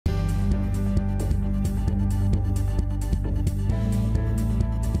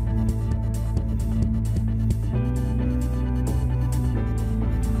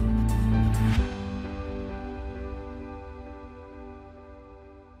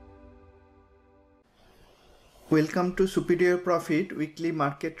Welcome to Superior Profit Weekly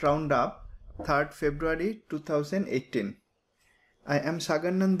Market Roundup, 3rd February 2018. I am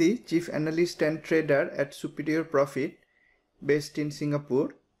Sagar Nandi, Chief Analyst and Trader at Superior Profit, based in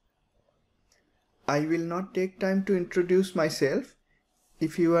Singapore. I will not take time to introduce myself.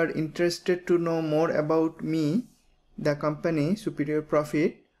 If you are interested to know more about me, the company Superior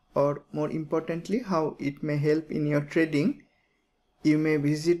Profit, or more importantly how it may help in your trading, you may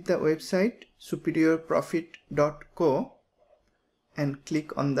visit the website superiorprofit.co and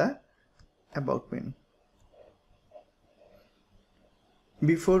click on the About menu.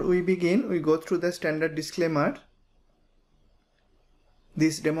 Before we begin, we go through the standard disclaimer.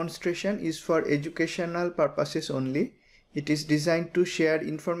 This demonstration is for educational purposes only. It is designed to share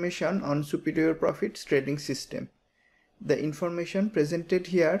information on Superior Profit's trading system. The information presented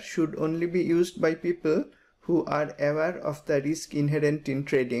here should only be used by people who are aware of the risk inherent in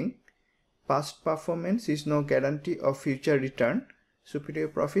trading. Past performance is no guarantee of future return. Superior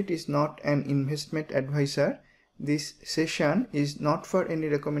Profit is not an investment advisor. This session is not for any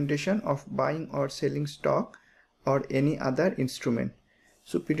recommendation of buying or selling stock or any other instrument.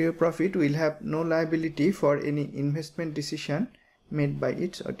 Superior Profit will have no liability for any investment decision made by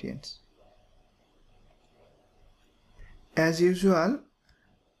its audience. As usual,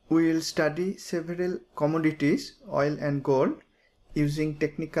 we will study several commodities, oil and gold, using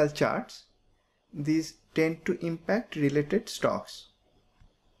technical charts. These tend to impact related stocks.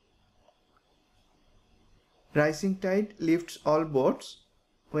 Rising tide lifts all boats.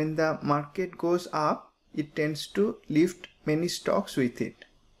 When the market goes up, it tends to lift many stocks with it.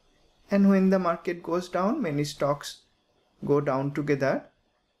 And when the market goes down, many stocks go down together.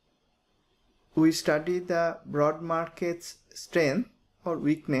 We study the broad market's strength or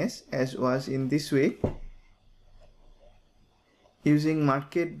weakness, as was in this week, using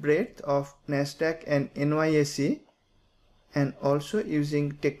market breadth of Nasdaq and NYSE, and also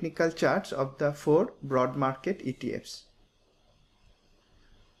using technical charts of the 4 broad market ETFs.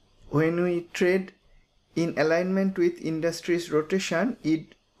 When we trade in alignment with industry's rotation,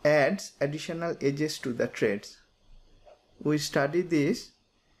 it adds additional edges to the trades. We study this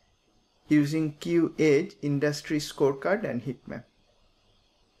using Q-Edge industry scorecard and heat map.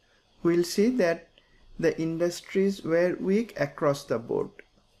 We'll see that the industries were weak across the board.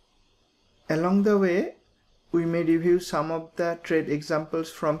 Along the way, we may review some of the trade examples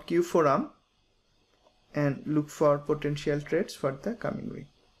from Q Forum and look for potential trades for the coming week.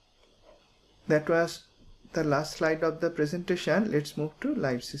 That was the last slide of the presentation. Let's move to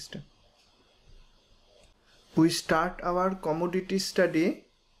live system. We start our commodity study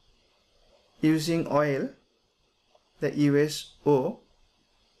using oil, the USO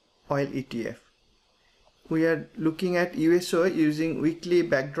oil ETF. We are looking at USO using weekly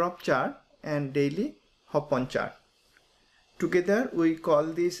backdrop chart and daily hop-on chart. Together we call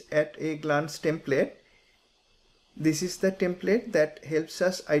this at a glance template. This is the template that helps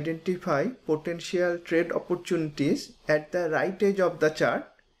us identify potential trade opportunities at the right edge of the chart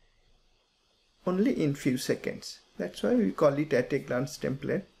only in few seconds. That's why we call it at a glance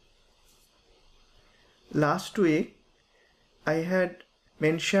template. Last week I had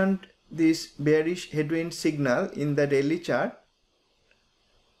mentioned this bearish headwind signal in the daily chart,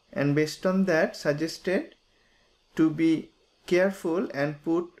 and based on that suggested to be careful and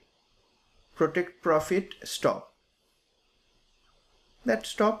put protect profit stop. That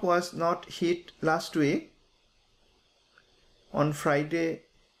stop was not hit last week. On Friday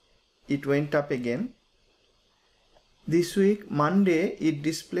it went up again. This week Monday it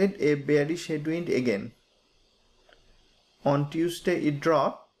displayed a bearish headwind again. On Tuesday it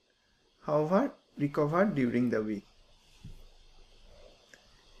dropped, however recovered during the week.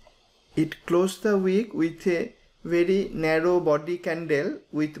 It closed the week with a very narrow body candle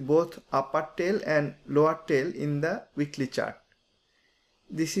with both upper tail and lower tail in the weekly chart.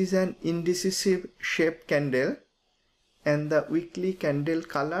 This is an indecisive shape candle and the weekly candle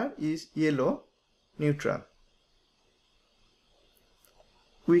color is yellow neutral.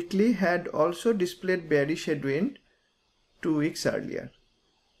 Weekly had also displayed bearish headwind 2 weeks earlier.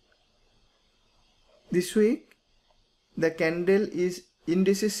 This week the candle is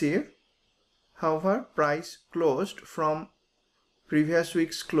indecisive, however price closed from previous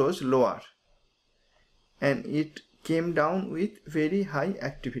week's close lower and it came down with very high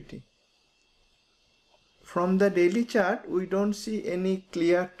activity. From the daily chart we don't see any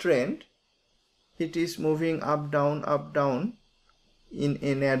clear trend. It is moving up down in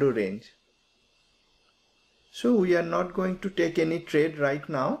a narrow range. So we are not going to take any trade right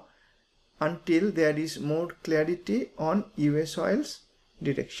now until there is more clarity on US oil's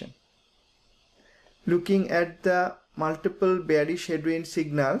direction. Looking at the multiple bearish headwind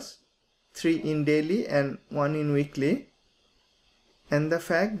signals, 3 in daily and 1 in weekly, and the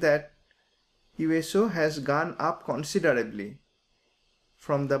fact that USO has gone up considerably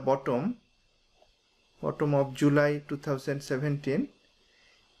from the bottom of July 2017,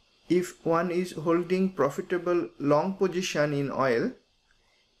 if one is holding profitable long position in oil,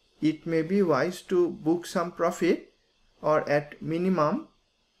 it may be wise to book some profit or at minimum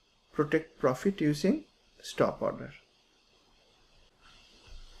protect profit using stop order.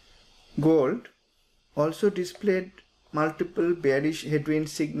 Gold also displayed multiple bearish headwind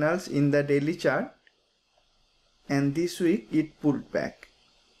signals in the daily chart, and this week it pulled back.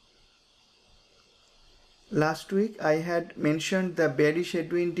 Last week I had mentioned the bearish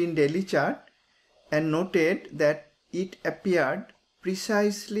headwind in daily chart and noted that it appeared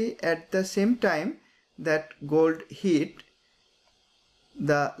precisely at the same time that gold hit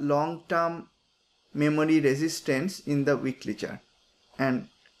the long-term memory resistance in the weekly chart and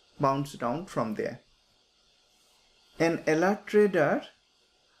bounced down from there. An alert trader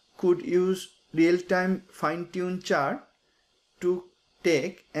could use real-time fine-tuned chart to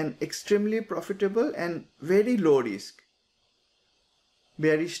take an extremely profitable and very low risk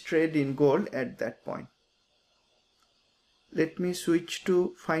bearish trade in gold at that point. Let me switch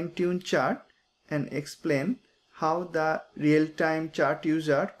to fine-tuned chart and explain how the real-time chart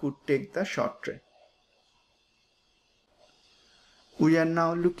user could take the short trade. We are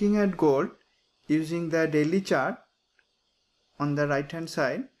now looking at gold using the daily chart on the right hand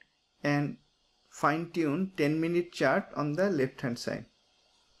side and fine-tuned 10-minute chart on the left hand side.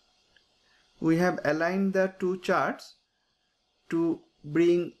 We have aligned the two charts to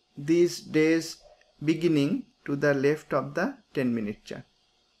bring this day's beginning to the left of the 10-minute chart.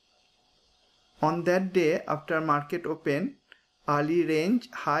 On that day, after market open, early range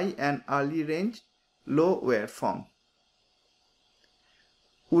high and early range low were formed.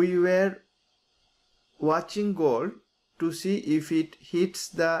 We were watching gold to see if it hits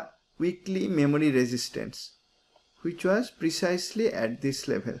the weekly memory resistance, which was precisely at this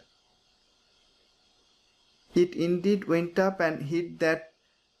level. It indeed went up and hit that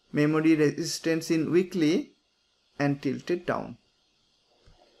memory resistance in weekly and tilted down.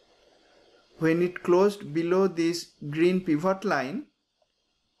 When it closed below this green pivot line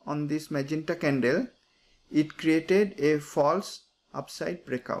on this magenta candle, it created a false upside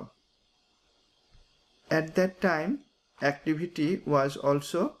breakout. At that time, activity was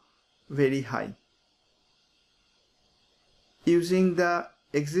also very high. Using the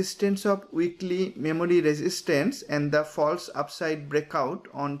existence of weekly memory resistance and the false upside breakout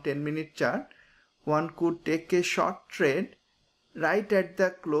on 10-minute chart, one could take a short trade right at the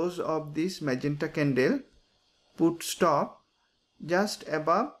close of this magenta candle, put stop just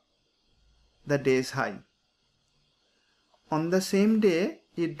above the day's high. On the same day,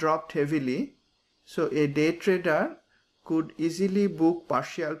 it dropped heavily, so a day trader could easily book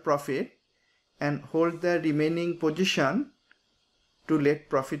partial profit and hold the remaining position to let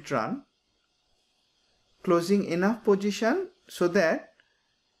profit run, closing enough position so that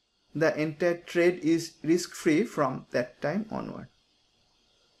the entire trade is risk-free from that time onward.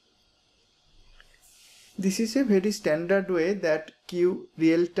 This is a very standard way that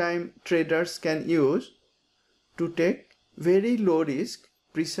real-time traders can use to take very low risk,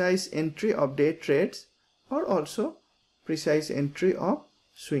 precise entry of day trades or also precise entry of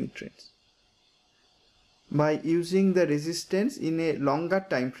swing trades by using the resistance in a longer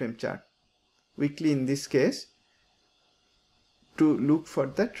time frame chart, weekly in this case, to look for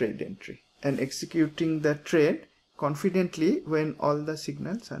the trade entry and executing the trade confidently when all the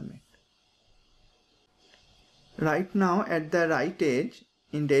signals are met. Right now at the right edge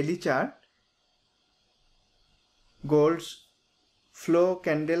in daily chart, gold's flow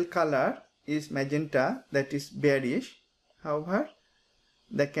candle color is magenta, that is bearish. However,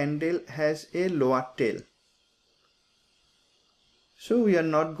 the candle has a lower tail. So we are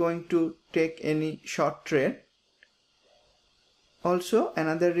not going to take any short trade. Also,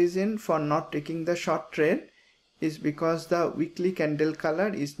 another reason for not taking the short trade is because the weekly candle color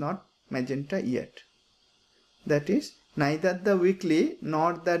is not magenta yet. That is, neither the weekly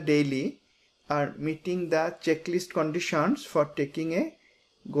nor the daily are meeting the checklist conditions for taking a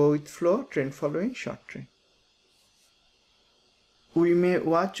go with flow trend following short trade. We may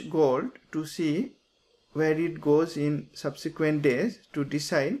watch gold to see where it goes in subsequent days to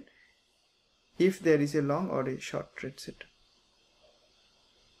decide if there is a long or a short trade setup.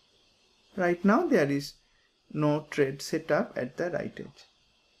 Right now there is no trade setup at the right edge.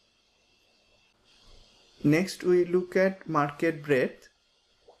 Next we look at market breadth.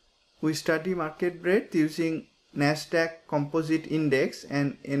 We study market breadth using Nasdaq Composite Index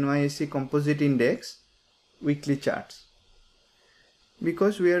and NYSE Composite Index weekly charts.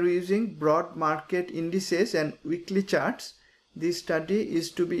 Because we are using broad market indices and weekly charts, this study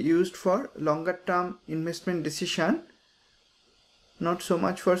is to be used for longer term investment decision, not so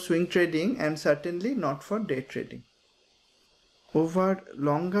much for swing trading and certainly not for day trading. Over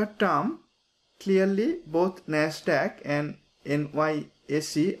longer term, clearly both Nasdaq and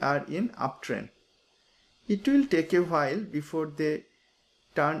NYSE are in uptrend. It will take a while before they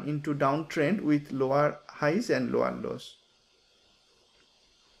turn into downtrend with lower highs and lower lows.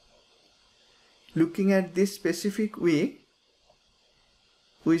 Looking at this specific week,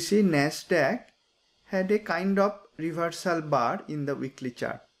 we see Nasdaq had a kind of reversal bar in the weekly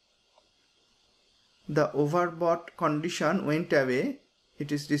chart. The overbought condition went away.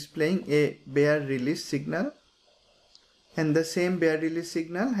 It is displaying a bear release signal, and the same bear release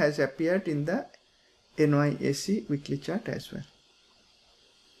signal has appeared in the NYSE weekly chart as well.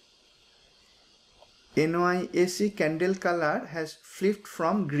 NYSE candle color has flipped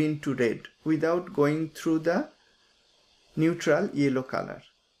from green to red without going through the neutral yellow color,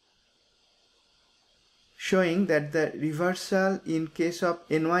 showing that the reversal in case of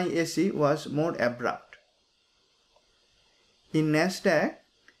NYSE was more abrupt. In Nasdaq,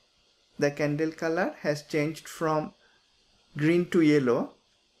 the candle color has changed from green to yellow.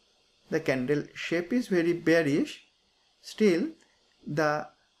 The candle shape is very bearish. Still, the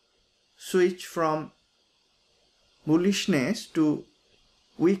switch from bullishness to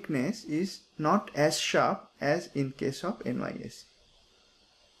weakness is not as sharp as in case of NYSE.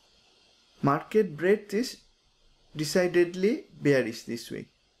 Market breadth is decidedly bearish this week.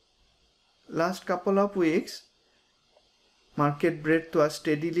 Last couple of weeks, market breadth was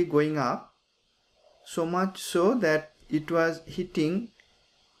steadily going up, so much so that it was hitting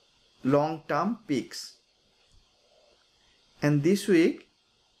long-term peaks. And this week,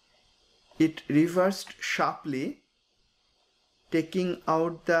 it reversed sharply, taking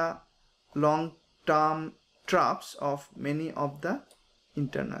out the long-term troughs of many of the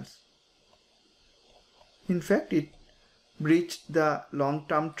internals. In fact, it breached the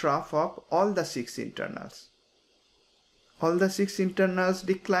long-term trough of all the 6 internals. All the 6 internals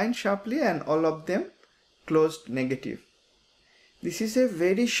declined sharply and all of them closed negative. This is a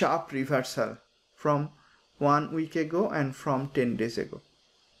very sharp reversal from 1 week ago and from 10 days ago.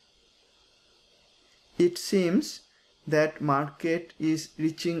 It seems that market is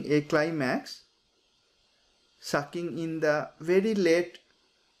reaching a climax, sucking in the very late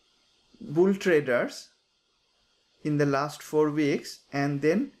bull traders in the last 4 weeks and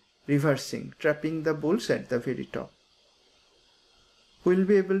then reversing, trapping the bulls at the very top. We'll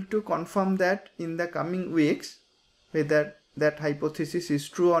be able to confirm that in the coming weeks, whether that hypothesis is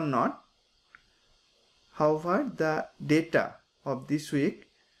true or not. However, the data of this week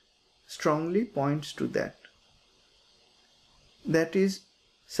strongly points to that. That is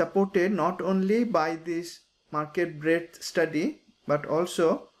supported not only by this market breadth study but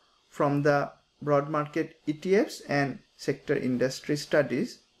also from the broad market ETFs and sector industry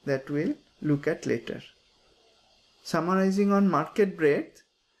studies that we'll look at later. Summarizing on market breadth,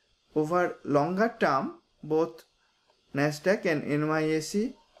 over longer term, both Nasdaq and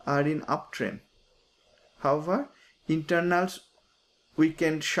NYSE are in uptrend. However, internals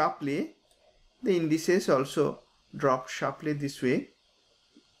weakened sharply. The indices also dropped sharply this week.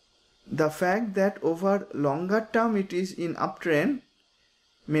 The fact that over longer term it is in uptrend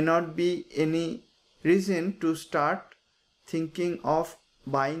may not be any reason to start thinking of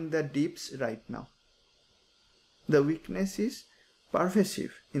buying the dips right now. The weakness is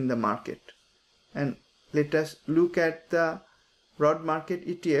pervasive in the market, and let us look at the broad market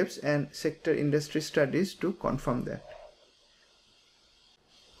ETFs and sector industry studies to confirm that.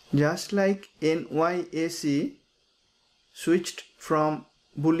 Just like NYSE switched from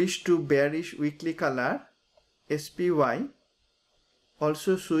bullish to bearish weekly color, SPY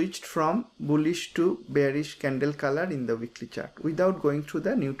also switched from bullish to bearish candle color in the weekly chart without going through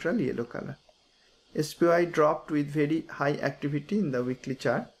the neutral yellow color. SPY dropped with very high activity in the weekly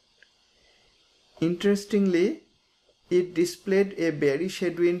chart. Interestingly, it displayed a bearish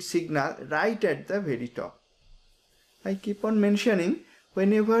headwind signal right at the very top. I keep on mentioning,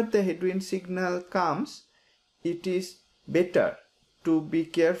 whenever the headwind signal comes, it is better to be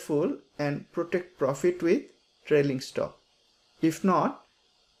careful and protect profit with trailing stop. If not,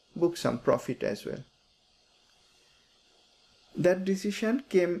 book some profit as well. That decision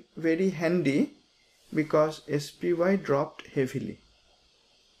came very handy because SPY dropped heavily.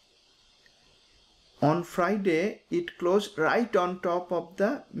 On Friday, it closed right on top of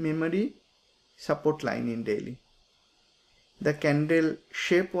the memory support line in daily. The candle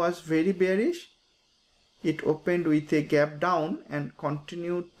shape was very bearish. It opened with a gap down and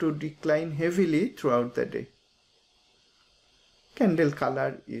continued to decline heavily throughout the day. Candle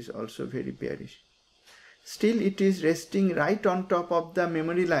color is also very bearish. Still, it is resting right on top of the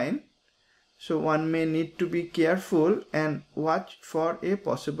memory line, so one may need to be careful and watch for a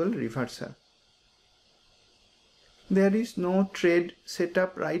possible reversal. There is no trade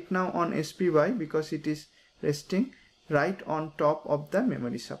setup right now on SPY because it is resting right on top of the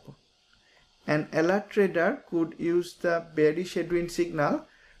memory support. An alert trader could use the bearish headwind signal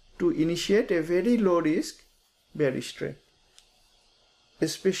to initiate a very low risk bearish trade,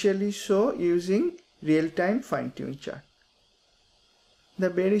 especially so using real-time fine-tune chart. The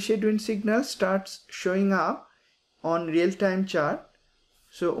bearish headwind signal starts showing up on real-time chart,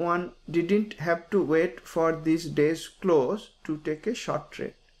 so one didn't have to wait for this day's close to take a short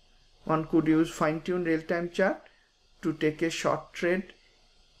trade. One could use fine-tune real-time chart to take a short trade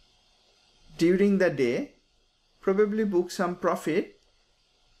during the day, probably book some profit,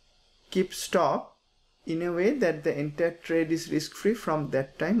 keep stop in a way that the entire trade is risk-free from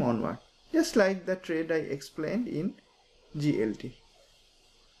that time onward, just like the trade I explained in GLD.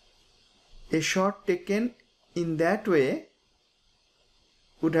 A short taken in that way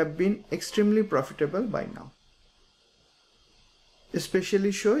would have been extremely profitable by now,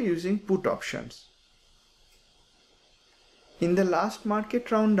 especially so using put options. In the last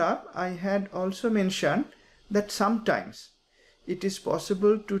market roundup, I had also mentioned that sometimes it is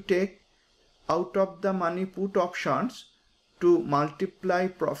possible to take out of the money put options to multiply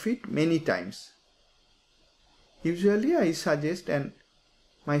profit many times. Usually I suggest and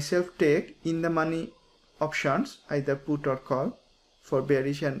myself take in the money options, either put or call, for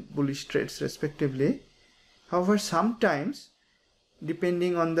bearish and bullish trades respectively. However, sometimes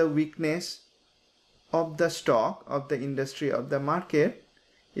depending on the weakness of the stock, of the industry, of the market,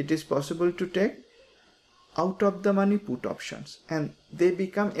 it is possible to take out of the money put options and they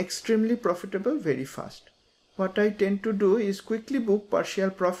become extremely profitable very fast. What I tend to do is quickly book partial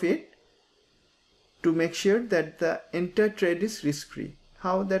profit to make sure that the entire trade is risk-free.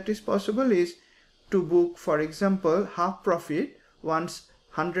 How that is possible is to book, for example, half profit once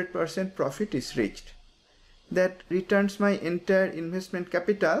 100% profit is reached. That returns my entire investment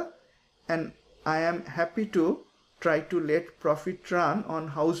capital and I am happy to try to let profit run on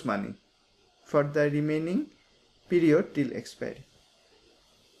house money for the remaining period till expiry.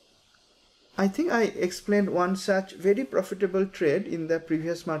 I think I explained one such very profitable trade in the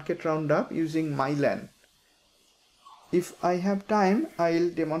previous market roundup using Mylan. If I have time, I will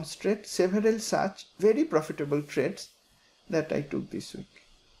demonstrate several such very profitable trades that I took this week.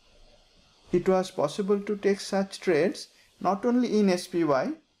 It was possible to take such trades not only in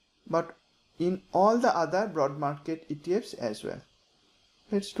SPY but in all the other broad market ETFs as well.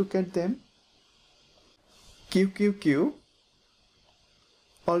 Let's look at them. QQQ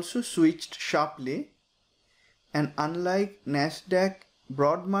also switched sharply, and unlike Nasdaq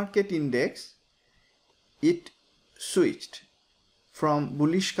broad market index, it switched from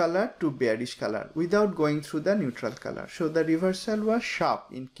bullish color to bearish color without going through the neutral color. So the reversal was sharp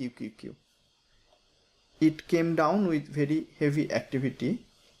in QQQ. It came down with very heavy activity.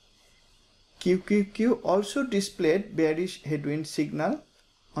 QQQ also displayed bearish headwind signal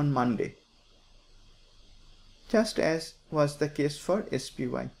on Monday, just as was the case for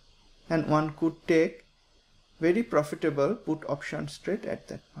SPY, and one could take very profitable put options trade at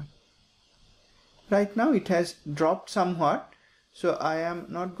that point. Right now it has dropped somewhat, so I am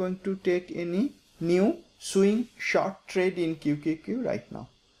not going to take any new swing short trade in QQQ right now.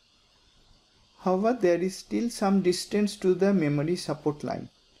 However, there is still some distance to the memory support line.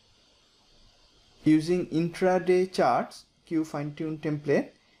 Using intraday charts, Q fine-tune template,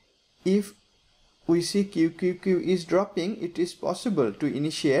 if we see QQQ is dropping, it is possible to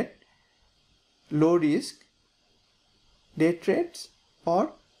initiate low risk day trades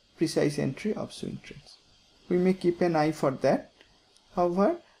or precise entry of swing trades. We may keep an eye for that.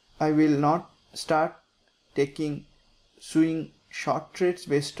 However, I will not start taking swing short trades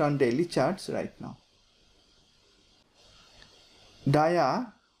based on daily charts right now.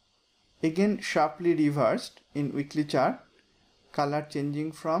 DIA again sharply reversed in weekly chart, color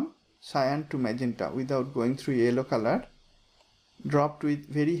changing from cyan to magenta without going through yellow color, dropped with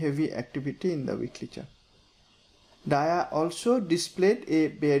very heavy activity in the weekly chart. DIA also displayed a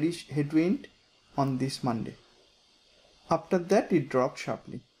bearish headwind on this Monday. After that it dropped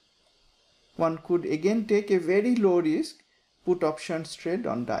sharply. One could again take a very low risk put options trade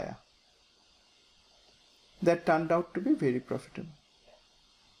on DIA. that turned out to be very profitable.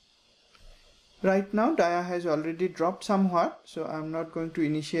 Right now Dia has already dropped somewhat, so I'm not going to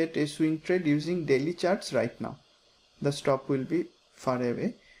initiate a swing trade using daily charts right now. The stop will be far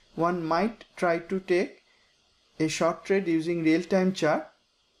away. One might try to take a short trade using real-time chart,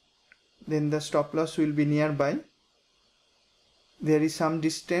 then the stop loss will be nearby. There is some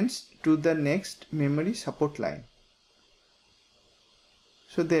distance to the next memory support line,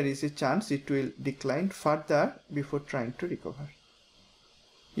 so there is a chance it will decline further before trying to recover.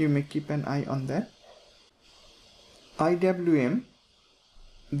 You may keep an eye on that. IWM,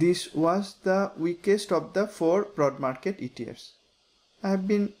 this was the weakest of the 4 broad market ETFs. I have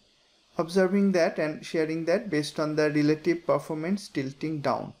been observing that and sharing that based on the relative performance tilting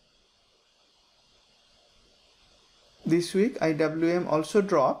down. This week IWM also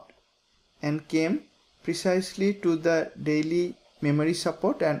dropped and came precisely to the daily memory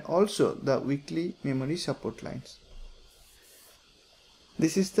support and also the weekly memory support lines.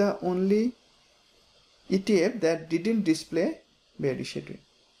 This is the only ETF that didn't display bearish headwind.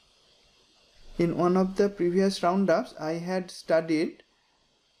 In one of the previous roundups, I had studied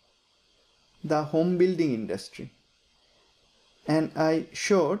the home building industry, and I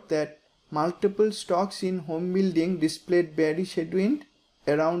showed that multiple stocks in home building displayed bearish headwind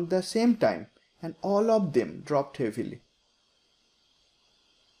around the same time, and all of them dropped heavily.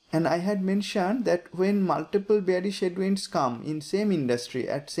 And I had mentioned that when multiple bearish headwinds come in same industry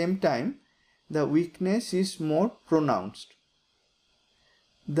at same time, the weakness is more pronounced.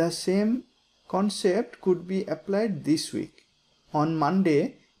 The same concept could be applied this week. On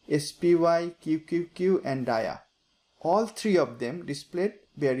Monday, SPY, QQQ and Dia, all 3 of them displayed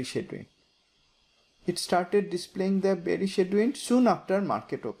bearish headwind. It started displaying the bearish headwind soon after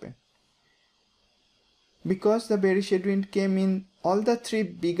market open. Because the bearish headwind came in all the 3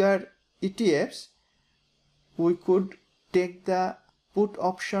 bigger ETFs, we could take the put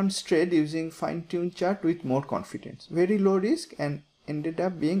options trade using fine-tuned chart with more confidence. Very low risk and ended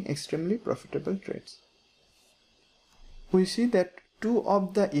up being extremely profitable trades. We see that 2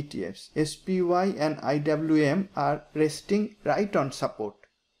 of the ETFs, SPY and IWM, are resting right on support,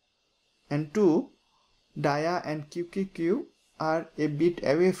 and 2, Dia and QQQ, are a bit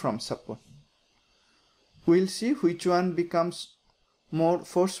away from support. We'll see which one becomes more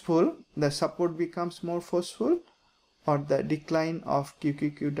forceful, the support becomes more forceful, or the decline of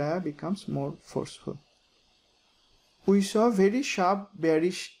QQQ Dia becomes more forceful. We saw very sharp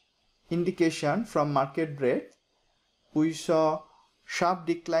bearish indication from market breadth. We saw sharp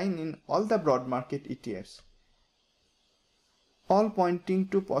decline in all the broad market ETFs, all pointing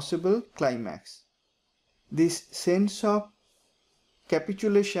to possible climax. This sense of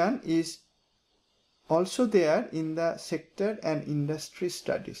capitulation is also there in the sector and industry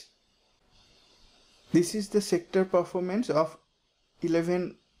studies. This is the sector performance of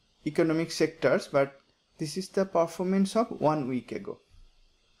 11 economic sectors, but this is the performance of 1 week ago.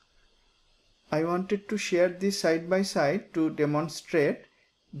 I wanted to share this side by side to demonstrate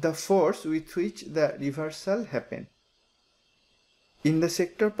the force with which the reversal happened. In the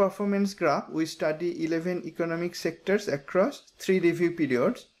sector performance graph, we study 11 economic sectors across 3 review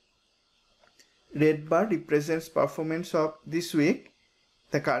periods. Red bar represents performance of this week,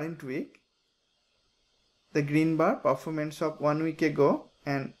 the current week. The green bar performance of 1 week ago,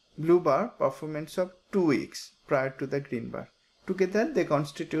 and blue bar performance of 2 weeks prior to the green bar. Together they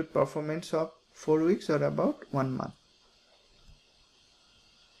constitute performance of 4 weeks or about 1 month.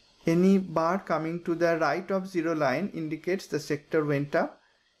 Any bar coming to the right of zero line indicates the sector went up.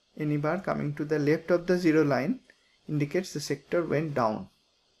 Any bar coming to the left of the zero line indicates the sector went down.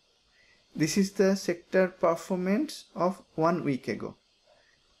 This is the sector performance of 1 week ago.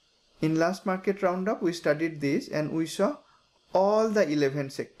 In last market roundup, we studied this and we saw all the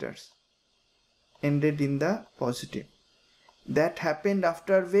 11 sectors ended in the positive. That happened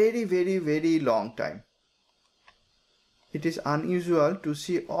after very long time. It is unusual to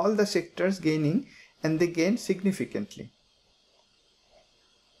see all the sectors gaining, and they gained significantly.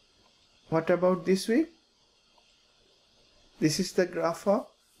 What about this week? This is the graph of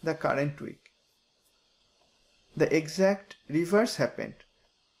the current week. The exact reverse happened.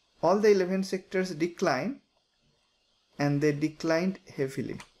 All the 11 sectors declined, and they declined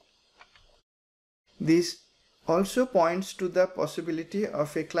heavily. This also points to the possibility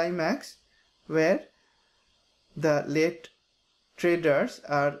of a climax where the late traders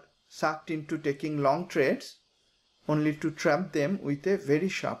are sucked into taking long trades only to trap them with a very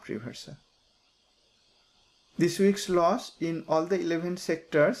sharp reversal. This week's loss in all the 11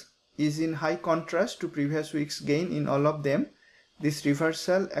 sectors is in high contrast to previous week's gain in all of them. This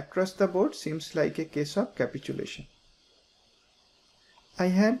reversal across the board seems like a case of capitulation. I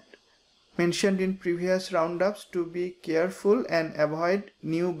had mentioned in previous roundups to be careful and avoid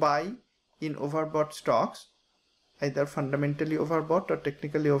new buy in overbought stocks, either fundamentally overbought or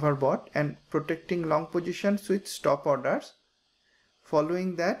technically overbought, and protecting long positions with stop orders.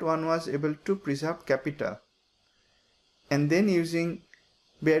 Following that, one was able to preserve capital. And then using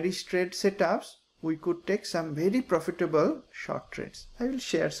bearish trade setups, we could take some very profitable short trades. I will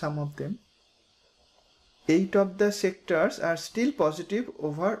share some of them. 8 of the sectors are still positive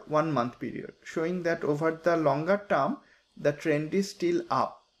over 1 month period, showing that over the longer term, the trend is still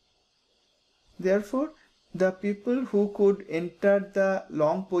up. Therefore, the people who could enter the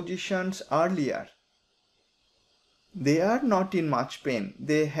long positions earlier, they are not in much pain.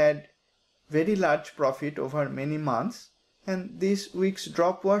 They had very large profit over many months, and this week's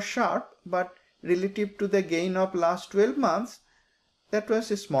drop was sharp, but relative to the gain of last 12 months, that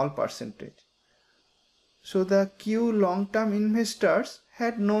was a small percentage. So the Q long-term investors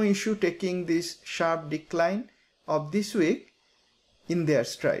had no issue taking this sharp decline of this week in their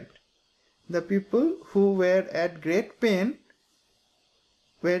stride. The people who were at great pain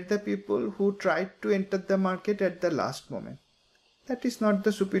were the people who tried to enter the market at the last moment. That is not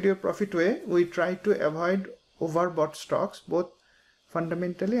the superior profit way. We try to avoid overbought stocks, both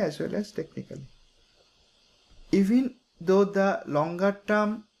fundamentally as well as technically. Even though the longer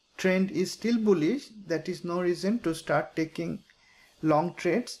term trend is still bullish, that is no reason to start taking long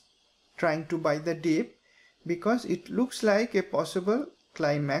trades, trying to buy the dip, because it looks like a possible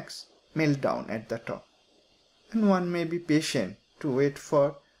climax meltdown at the top. And one may be patient to wait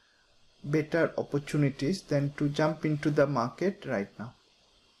for better opportunities than to jump into the market right now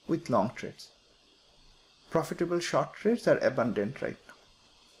with long trades. Profitable short trades are abundant right now.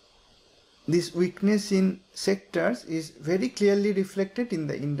 This weakness in sectors is very clearly reflected in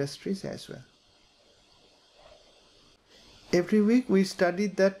the industries as well. Every week we study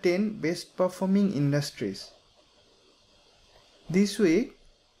the 10 best performing industries. This week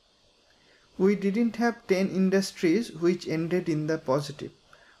we didn't have 10 industries which ended in the positive.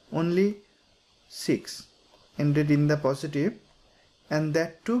 Only 6 ended in the positive, and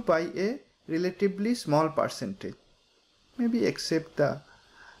that too by a relatively small percentage, maybe except the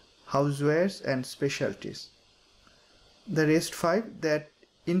housewares and specialties. The rest 5 that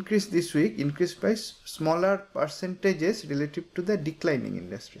increased this week increased by smaller percentages relative to the declining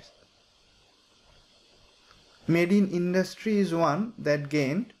industries. Made in industry is one that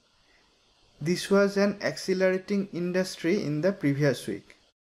gained. This was an accelerating industry in the previous week.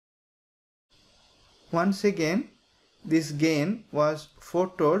 Once again, this gain was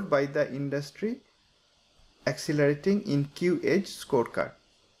foretold by the industry accelerating in QH scorecard.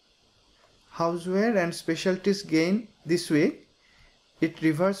 Houseware and specialties gain this week. It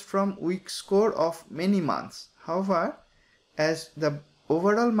reversed from weak score of many months. However, as the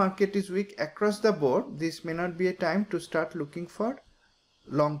overall market is weak across the board, this may not be a time to start looking for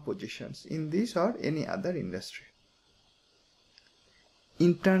long positions in this or any other industry.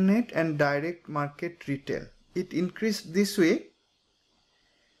 Internet and direct market retail. It increased this week.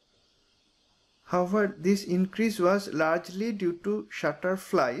 However, this increase was largely due to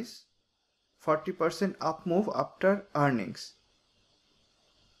SFLY's 40% up move after earnings.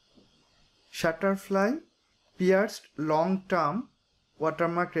 SFLY pierced long-term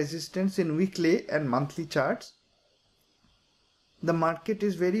watermark resistance in weekly and monthly charts. The market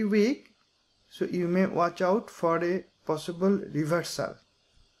is very weak, so you may watch out for a possible reversal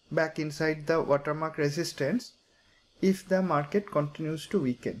back inside the watermark resistance if the market continues to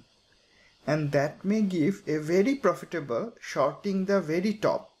weaken, and that may give a very profitable shorting the very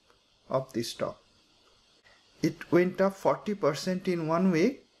top of this stock. It went up 40% in 1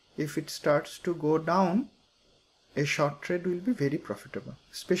 week. If it starts to go down, a short trade will be very profitable,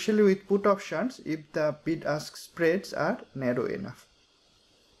 especially with put options if the bid-ask spreads are narrow enough.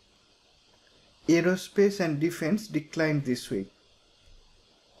 Aerospace and defense declined this week.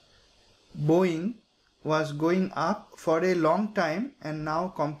 Boeing was going up for a long time and now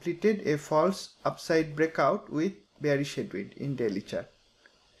completed a false upside breakout with bearish headwind in daily chart.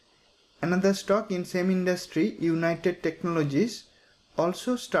 Another stock in same industry, United Technologies,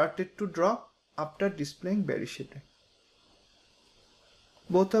 also started to drop after displaying bearish headwind.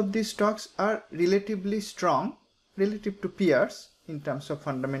 Both of these stocks are relatively strong relative to peers in terms of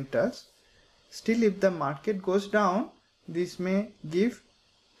fundamentals. Still, if the market goes down, this may give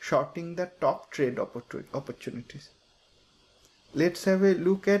shorting the top trade opportunities. Let's have a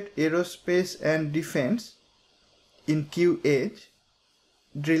look at aerospace and defense in QH.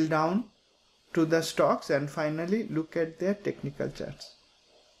 Drill down to the stocks and finally look at their technical charts.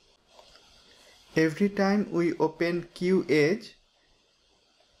 Every time we open QH,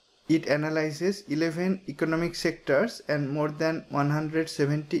 it analyzes 11 economic sectors and more than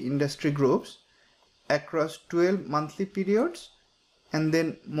 170 industry groups across 12 monthly periods, and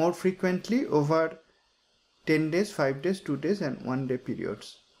then more frequently over 10 days, 5 days, 2 days and 1 day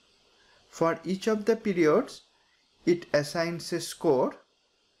periods. For each of the periods, it assigns a score.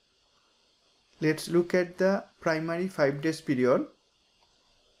 Let's look at the primary 5 days period.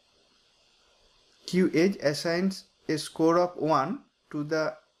 QH assigns a score of 1 to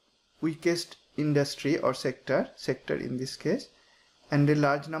the weakest industry or sector in this case, and a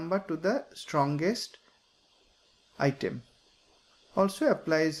large number to the strongest item. Also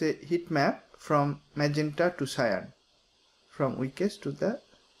applies a heat map from magenta to cyan, from weakest to the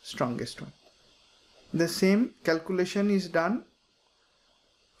strongest one. The same calculation is done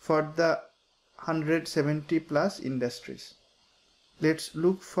for the 170 plus industries. Let's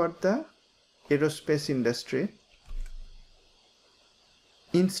look for the aerospace industry.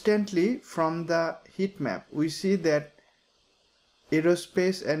 Instantly from the heat map, we see that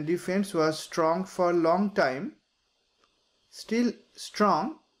aerospace and defense was strong for a long time, still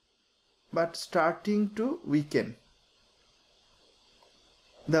strong, but starting to weaken.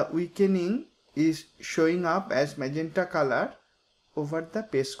 The weakening is showing up as magenta color over the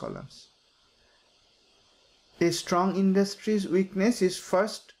page columns. A strong industry's weakness is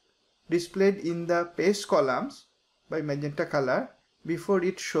first displayed in the page columns by magenta color before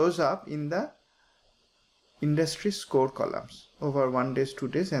it shows up in the industry score columns over 1 day, 2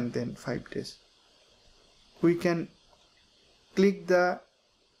 days and then 5 days. We can click the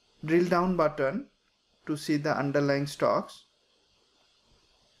drill down button to see the underlying stocks.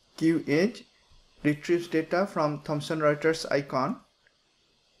 QH retrieves data from Thomson Reuters icon.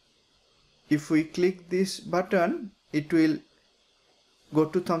 If we click this button, it will go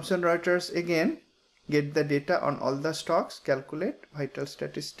to Thomson Reuters again, get the data on all the stocks, calculate vital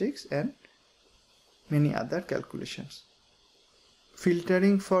statistics and many other calculations.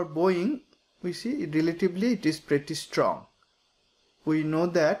 Filtering for Boeing, we see relatively it is pretty strong. We know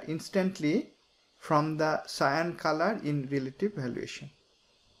that instantly from the cyan color in relative valuation.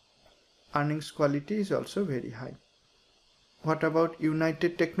 Earnings quality is also very high. What about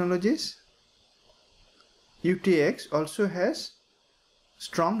United Technologies? UTX also has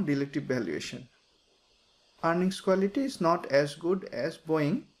strong relative valuation. Earnings quality is not as good as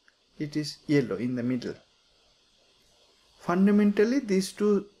Boeing. It is yellow in the middle. Fundamentally, these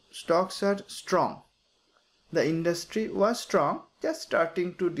two stocks are strong. The industry was strong, just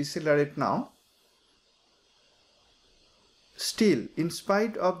starting to decelerate now. Still, in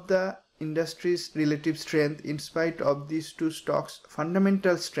spite of the industry's relative strength, in spite of these two stocks'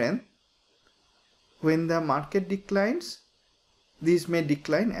 fundamental strength, when the market declines, these may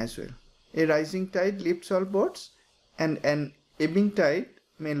decline as well. A rising tide lifts all boats and an ebbing tide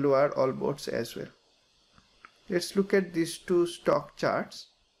may lower all boats as well. Let's look at these two stock charts.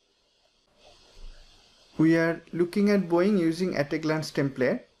 We are looking at Boeing using at a glance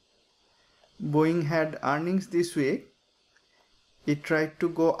template. Boeing had earnings this week. It tried to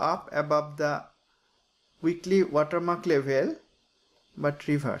go up above the weekly watermark level but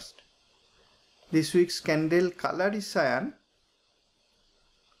reversed. This week's candle color is cyan,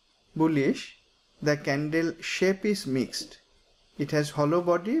 bullish. The candle shape is mixed. It has hollow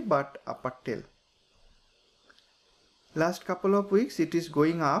body but upper tail. Last couple of weeks it is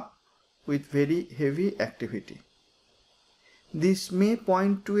going up with very heavy activity. This may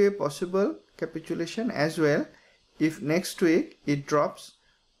point to a possible capitulation as well if next week it drops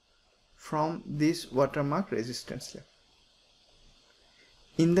from this watermark resistance level.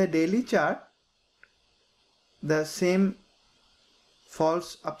 In the daily chart, the same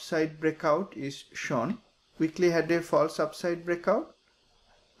false upside breakout is shown. Weekly had a false upside breakout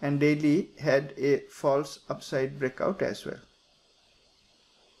and daily had a false upside breakout as well.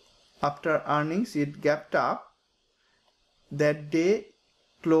 After earnings, it gapped up. That day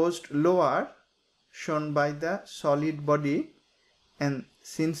closed lower, shown by the solid body, and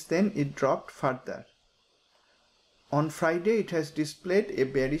since then it dropped further. On Friday, it has displayed a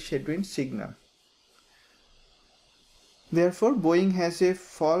bearish headwind signal. Therefore, Boeing has a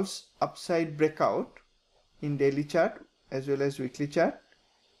false upside breakout in daily chart as well as weekly chart,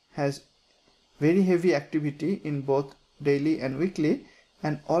 has very heavy activity in both daily and weekly,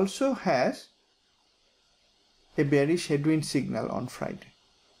 and also has a bearish headwind signal on Friday.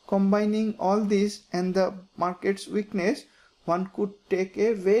 Combining all this and the market's weakness, one could take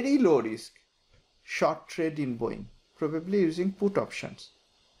a very low risk short trade in Boeing, probably using put options.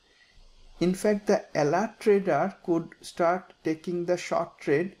 In fact, the alert trader could start taking the short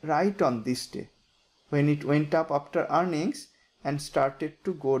trade right on this day when it went up after earnings and started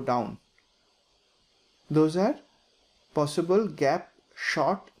to go down. Those are possible gap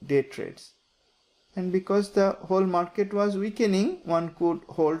short day trades. And because the whole market was weakening, one could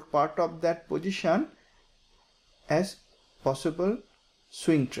hold part of that position as possible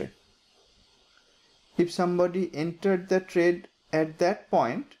swing trade. If somebody entered the trade at that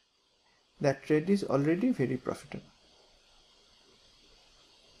point, that trade is already very profitable.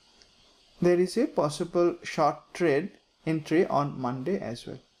 There is a possible short trade entry on Monday as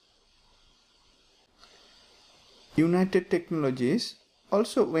well. United Technologies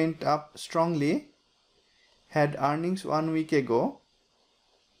also went up strongly, had earnings 1 week ago.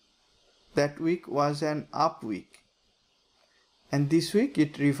 That week was an up week, and this week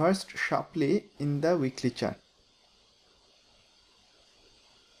it reversed sharply in the weekly chart.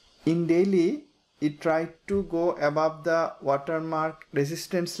 In daily, it tried to go above the watermark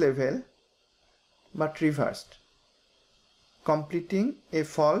resistance level but reversed, completing a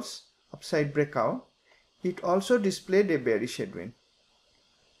false upside breakout. It also displayed a bearish headwind.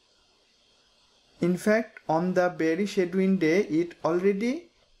 In fact, on the bearish headwind day, it already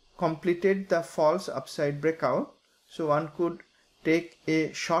completed the false upside breakout, so one could take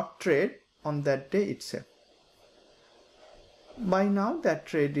a short trade on that day itself. By now, that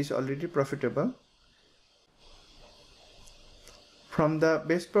trade is already profitable. From the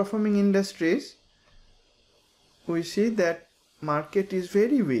best performing industries, we see that market is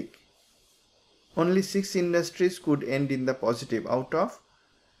very weak. Only 6 industries could end in the positive out of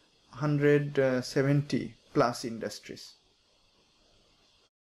 170 plus industries.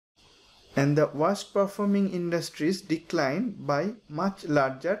 And the worst performing industries declined by much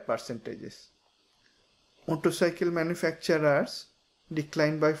larger percentages. Motorcycle manufacturers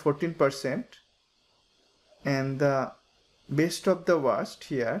declined by 14%, and the best of the worst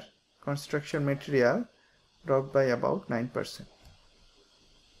here, construction material, dropped by about 9%.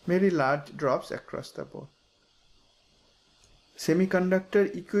 Very large drops across the board.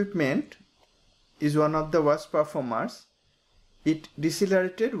 Semiconductor equipment is one of the worst performers. It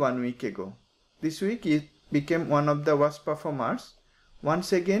decelerated 1 week ago. This week it became one of the worst performers,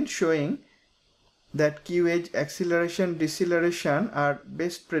 once again showing that Q-edge acceleration deceleration are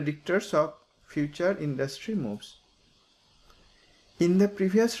best predictors of future industry moves. In the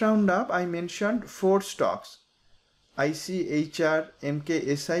previous roundup, I mentioned 4 stocks: ICHR,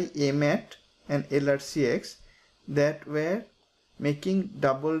 MKSI, AMAT and LRCX that were making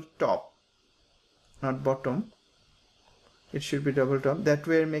double top, not bottom, it should be double top, that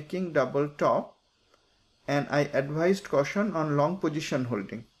were making double top, and I advised caution on long position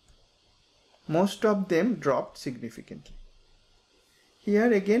holding. Most of them dropped significantly.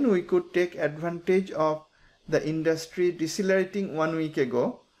 Here again we could take advantage of the industry decelerating 1 week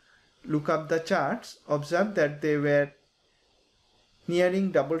ago. Look up the charts, observe that they were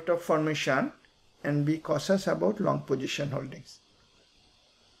nearing double top formation, and be cautious about long position holdings.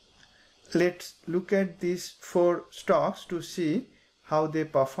 Let's look at these 4 stocks to see how they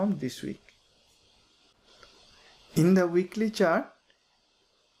performed this week. In the weekly chart,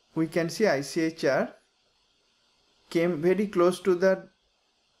 we can see ICHR came very close to the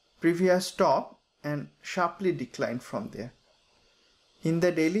previous top and sharply declined from there. In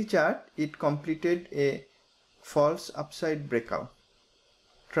the daily chart, it completed a false upside breakout,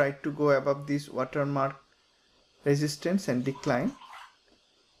 tried to go above this watermark resistance and decline.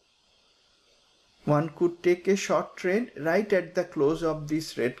 One could take a short trade right at the close of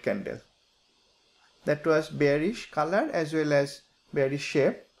this red candle. That was bearish color as well as bearish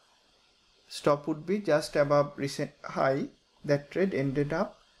shape. Stop would be just above recent high. That trade ended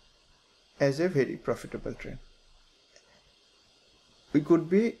up as a very profitable trade. We could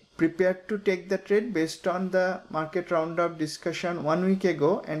be prepared to take the trade based on the market roundup discussion 1 week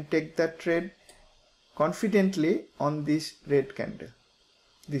ago and take that trade confidently on this red candle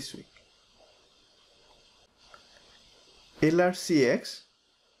this week. LRCX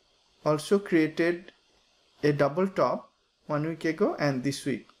also created a double top 1 week ago and this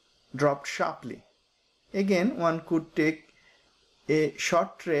week dropped sharply. Again, one could take a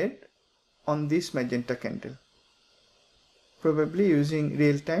short trade on this magenta candle, probably using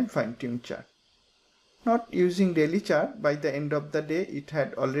real-time fine-tuned chart. Not using daily chart, by the end of the day it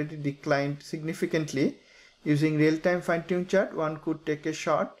had already declined significantly. Using real-time fine-tuned chart, one could take a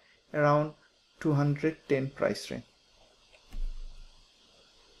short around 210 price range.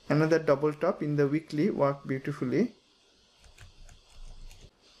 Another double top in the weekly worked beautifully.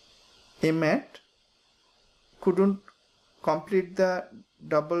 AMAT couldn't complete the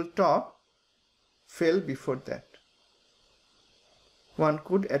double top fell before that. One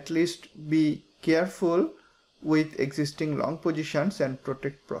could at least be careful with existing long positions and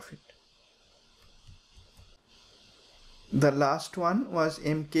protect profit. The last one was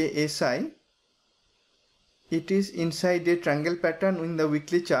MKSI. It is inside a triangle pattern in the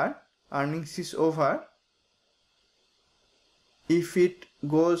weekly chart. Earnings is over. If it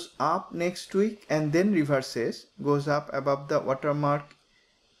goes up next week and then reverses, goes up above the watermark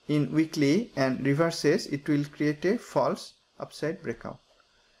in weekly and reverses, it will create a false upside breakout.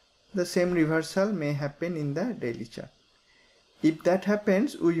 The same reversal may happen in the daily chart. If that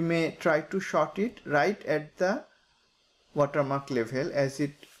happens, we may try to short it right at the watermark level as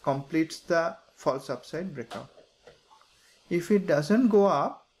it completes the false upside breakout. If it doesn't go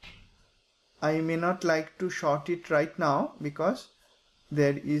up, I may not like to short it right now because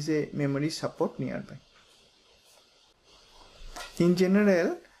there is a memory support nearby. In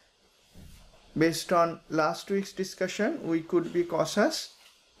general, based on last week's discussion, we could be cautious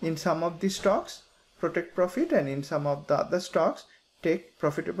in some of the stocks, protect profit, and in some of the other stocks, take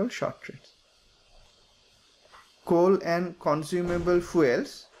profitable short trades. Coal and consumable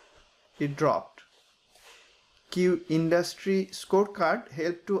fuels, it dropped. Q industry scorecard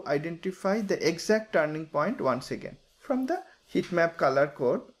helped to identify the exact turning point once again. From the heat map color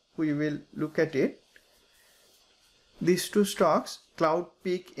code, we will look at it. These two stocks, Cloud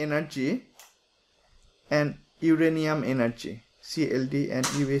Peak Energy and Uranium Energy, CLD and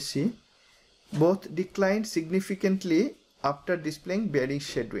UAC, both declined significantly after displaying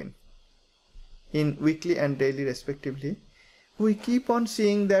bearish headwind in weekly and daily respectively. We keep on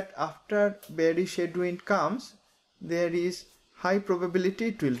seeing that after bearish headwind comes, there is high probability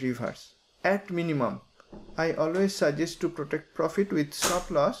it will reverse. At minimum, I always suggest to protect profit with stop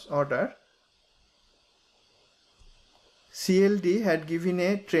loss order. CLD had given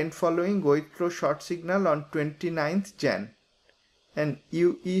a trend following Goitro short signal on 29th Jan, and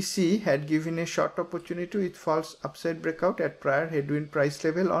UEC had given a short opportunity with false upside breakout at prior headwind price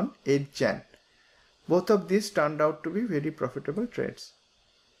level on 8th Jan. Both of these turned out to be very profitable trades.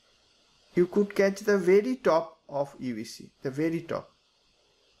 You could catch the very top of UEC, the very top,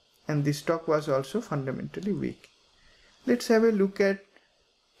 and this stock was also fundamentally weak. Let's have a look at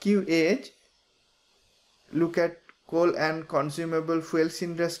QH, look at coal and consumable fuels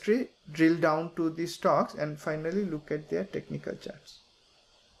industry, drill down to the stocks, and finally look at their technical charts.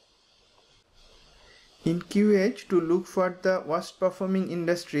 In QH, to look for the worst performing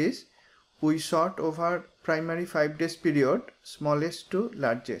industries, we sort over primary 5 days period, smallest to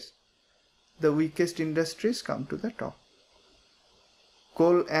largest. The weakest industries come to the top.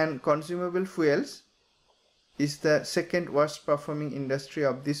 Coal and consumable fuels is the second worst performing industry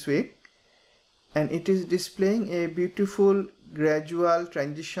of this week, and it is displaying a beautiful gradual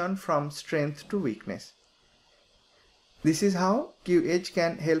transition from strength to weakness. This is how QH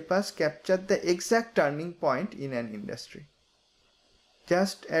can help us capture the exact turning point in an industry.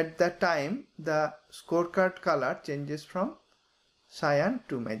 Just at the time the scorecard color changes from cyan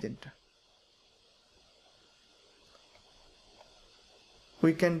to magenta.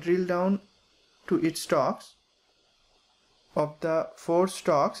 We can drill down to its stocks. Of the 4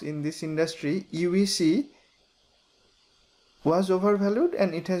 stocks in this industry, UEC was overvalued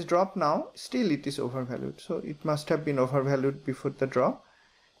and it has dropped now. Still it is overvalued, so it must have been overvalued before the drop.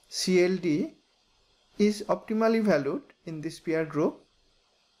 CLD is optimally valued in this peer group.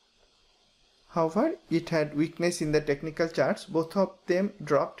 However, it had weakness in the technical charts. Both of them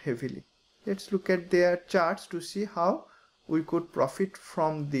dropped heavily. Let's look at their charts to see how we could profit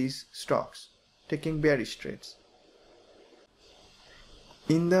from these stocks, taking bearish trades.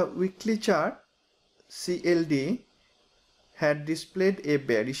 In the weekly chart, CLD had displayed a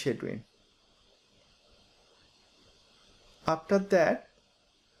bearish headwind. After that,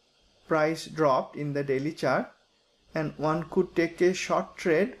 price dropped in the daily chart, and one could take a short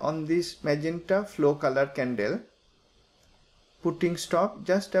trade on this magenta flow color candle, putting stop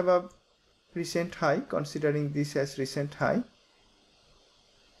just above recent high, considering this as recent high,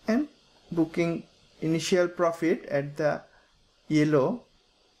 and booking initial profit at the yellow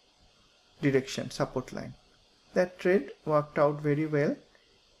direction support line. That trade worked out very well.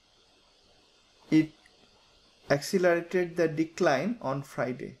 It accelerated the decline on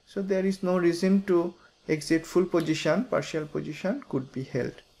Friday, so there is no reason to exit full position. Partial position could be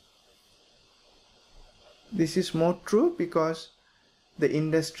held. This is more true because the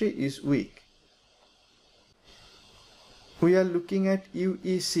industry is weak. We are looking at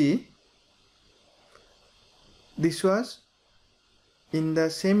UEC. This was in the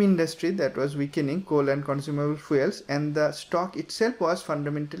same industry that was weakening, coal and consumable fuels, and the stock itself was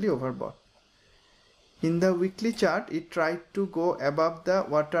fundamentally overbought. In the weekly chart, it tried to go above the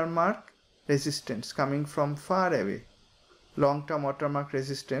watermark resistance coming from far away, long-term watermark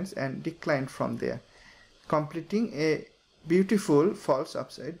resistance, and declined from there, completing a beautiful false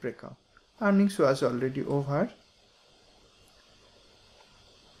upside breakout. Earnings was already over.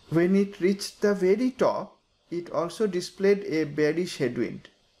 When it reached the very top, it also displayed a bearish headwind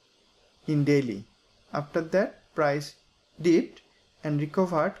in daily. After that, price dipped and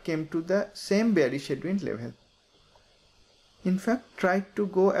recovered, came to the same bearish headwind level. In fact, tried to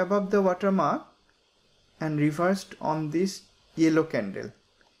go above the watermark and reversed on this yellow candle,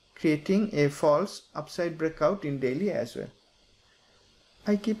 creating a false upside breakout in daily as well.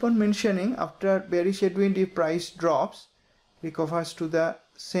 I keep on mentioning, after bearish headwind, if price drops, recovers to the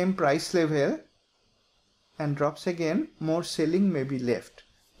same price level and drops again, more selling may be left.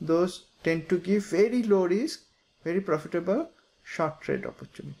 Those tend to give very low risk, very profitable short trade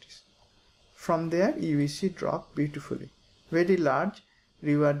opportunities. From there, you will see drop beautifully. Very large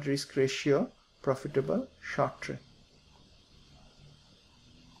reward risk ratio, profitable short trade.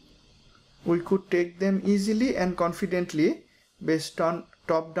 We could take them easily and confidently based on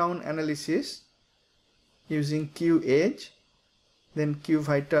top-down analysis using Q edge, then Q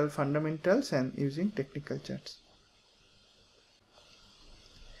vital fundamentals, and using technical charts.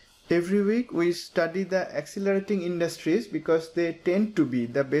 Every week we study the accelerating industries because they tend to be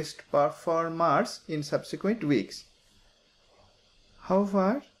the best performers in subsequent weeks.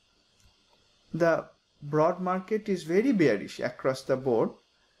 However, the broad market is very bearish across the board,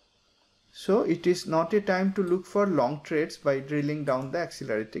 so it is not a time to look for long trades by drilling down the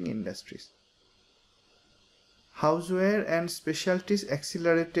accelerating industries. Houseware and specialties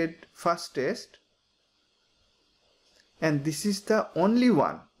accelerated fastest, and this is the only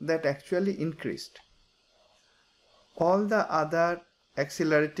one that actually increased. All the other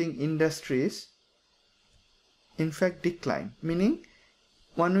accelerating industries in fact declined, meaning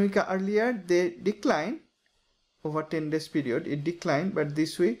 1 week earlier they declined over 10 days period, it declined, but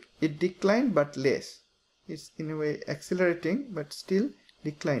this week it declined but less. It's in a way accelerating but still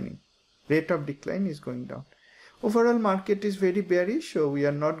declining. Rate of decline is going down. Overall market is very bearish, so we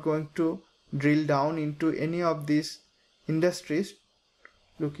are not going to drill down into any of these industries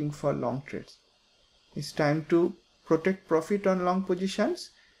looking for long trades. It's time to protect profit on long positions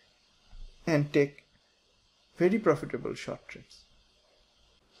and take very profitable short trades.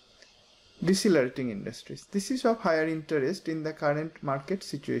 Decelerating industries. This is of higher interest in the current market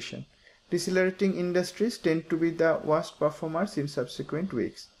situation. Decelerating industries tend to be the worst performers in subsequent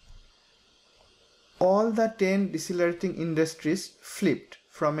weeks. All the 10 decelerating industries flipped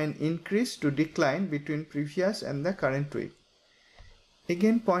from an increase to decline between previous and the current week.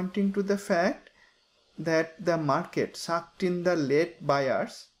 Again pointing to the fact that the market sucked in the late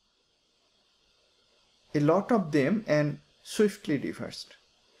buyers, a lot of them, and swiftly reversed,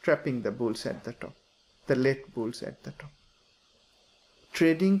 trapping the bulls at the top, the late bulls at the top.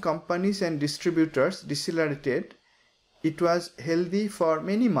 Trading companies and distributors decelerated. It was healthy for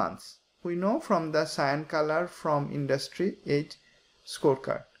many months. We know from the cyan color from industry edge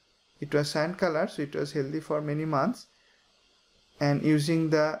scorecard. It was cyan color, so it was healthy for many months. And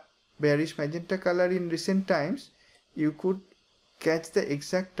using the bearish magenta color in recent times, you could catch the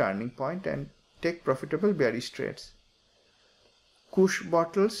exact turning point and take profitable bearish trades. Kush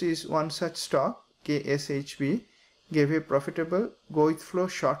Bottles is one such stock. KSHB gave a profitable go with flow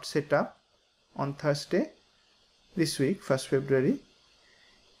short setup on Thursday this week, 1st February.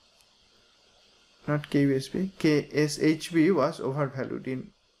 Not KUSB, KSHB was overvalued in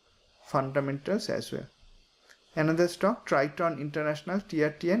fundamentals as well. Another stock, Triton International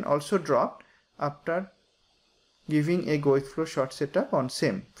TRTN, also dropped after giving a go with flow short setup on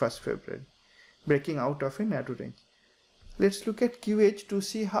same 1st February, breaking out of a narrow range. Let's look at QH to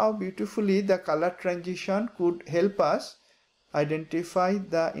see how beautifully the color transition could help us identify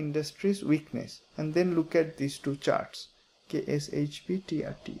the industry's weakness, and then look at these two charts, KSHB,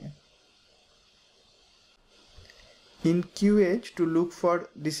 TRTN. In QH, to look for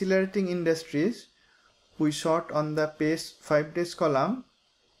decelerating industries, we sort on the pace 5 days column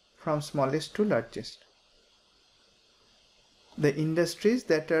from smallest to largest. The industries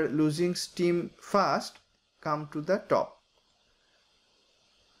that are losing steam fast come to the top.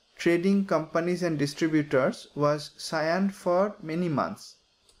 Trading companies and distributors was cyan for many months,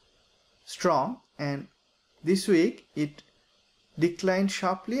 strong, and this week it declined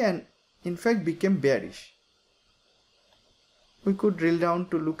sharply and in fact became bearish. We could drill down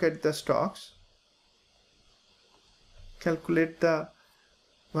to look at the stocks, calculate the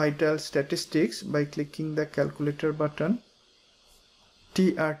vital statistics by clicking the calculator button.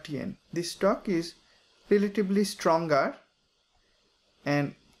 TRTN. This stock is relatively stronger,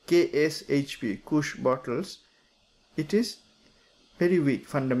 and KSHB, Kush bottles, it is very weak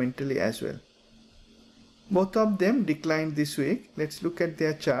fundamentally as well. Both of them declined this week. Let's look at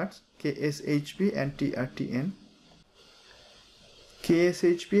their charts, KSHB and TRTN.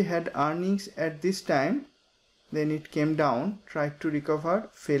 KSHB had earnings at this time, then it came down, tried to recover,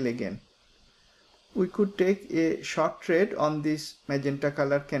 fell again. We could take a short trade on this magenta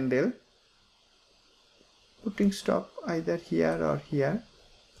color candle, putting stop either here or here,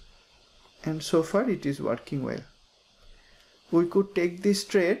 and so far it is working well. We could take this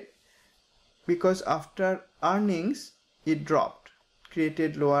trade because after earnings it dropped,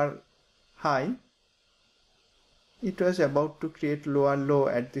 created lower high. It was about to create lower low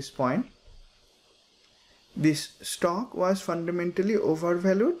at this point. This stock was fundamentally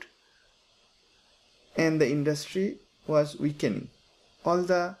overvalued and the industry was weakening. All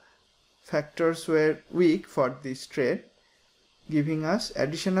the factors were weak for this trade, giving us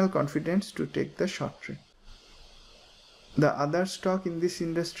additional confidence to take the short trade. The other stock in this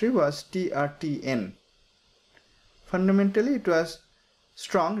industry was TRTN. Fundamentally it was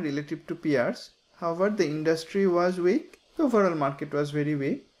strong relative to peers. However, the industry was weak, the overall market was very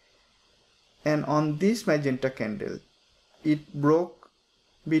weak, and on this magenta candle it broke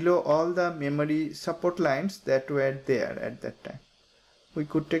below all the memory support lines that were there at that time. We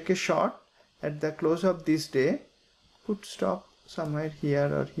could take a short at the close of this day, put stop somewhere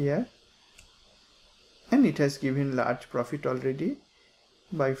here or here, and it has given large profit already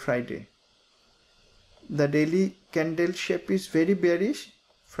by Friday. The daily candle shape is very bearish.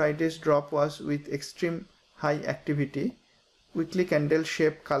 Friday's drop was with extreme high activity. Weekly candle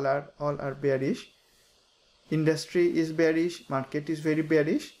shape, color, all are bearish. Industry is bearish, market is very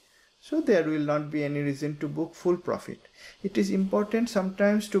bearish, so there will not be any reason to book full profit. It is important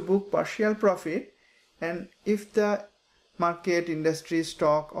sometimes to book partial profit, and if the market, industry,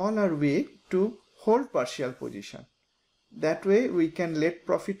 stock all are weak, to hold partial position. That way we can let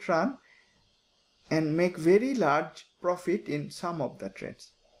profit run and make very large profit in some of the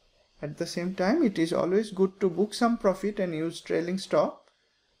trades. At the same time, it is always good to book some profit and use trailing stop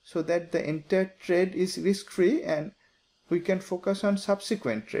so that the entire trade is risk-free and we can focus on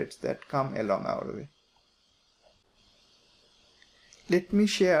subsequent trades that come along our way. Let me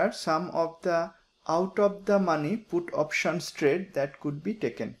share some of the out of the money put options trade that could be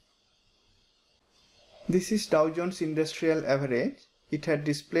taken. This is Dow Jones Industrial Average. It had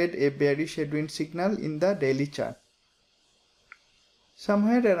displayed a bearish headwind signal in the daily chart.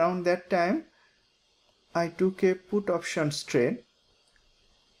 Somewhere around that time, I took a put options trade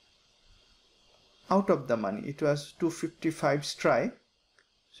out of the money. It was 255 strike,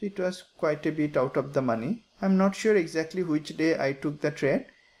 so it was quite a bit out of the money. I'm not sure exactly which day I took the trade,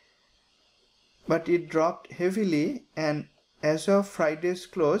 but it dropped heavily, and as of Friday's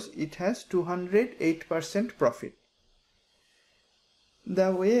close, it has 208% profit.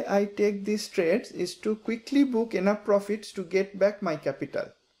 The way I take these trades is to quickly book enough profits to get back my capital.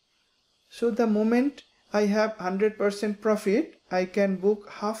 So the moment I have 100% profit, I can book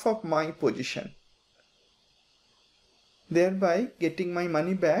half of my position, thereby getting my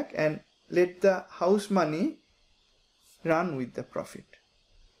money back and let the house money run with the profit.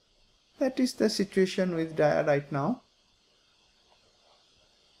 That is the situation with DIA right now.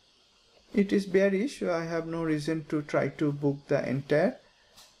 It is bearish, so I have no reason to try to book the entire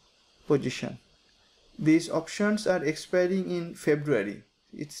position. These options are expiring in February.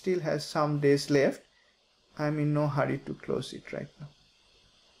 It still has some days left. I am in no hurry to close it right now.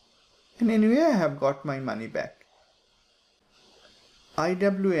 And anyway, I have got my money back.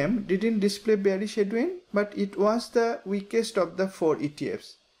 IWM didn't display bearish headwind, but it was the weakest of the 4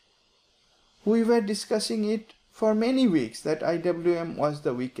 ETFs. We were discussing it for many weeks that IWM was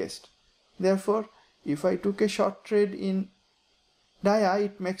the weakest. Therefore, if I took a short trade in DIA,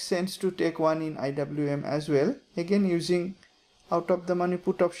 it makes sense to take one in IWM as well. Again, using out of the money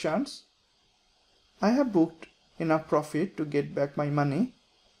put options, I have booked enough profit to get back my money,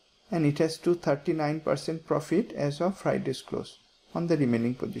 and it has 239% profit as of Friday's close on the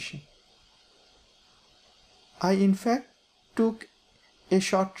remaining position. I in fact took a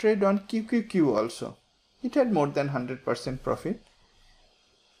short trade on QQQ also. It had more than 100% profit.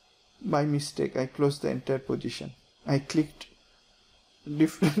 By mistake, I closed the entire position. I clicked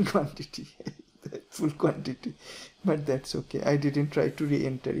different quantity, full quantity, but that's okay. I didn't try to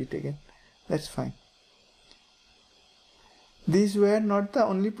re-enter it again. That's fine. These were not the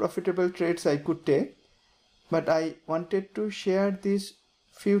only profitable trades I could take, but I wanted to share these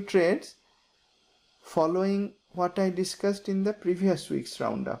few trades following what I discussed in the previous week's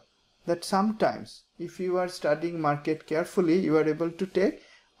roundup. that sometimes if you are studying market carefully, you are able to take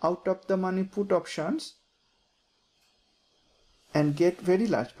out of the money put options and get very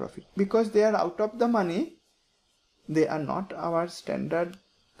large profit. Because they are out of the money, they are not our standard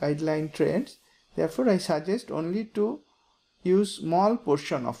guideline trades. Therefore, I suggest only to use small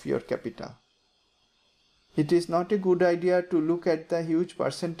portion of your capital. It is not a good idea to look at the huge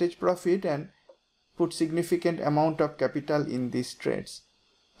percentage profit and put significant amount of capital in these trades.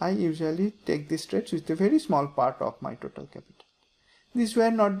 I usually take these trades with a very small part of my total capital. These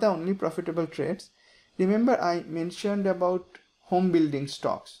were not the only profitable trades. Remember, I mentioned about home building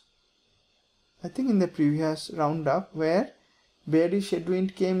stocks. I think in the previous roundup, where bearish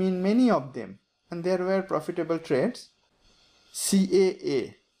headwind came in many of them and there were profitable trades.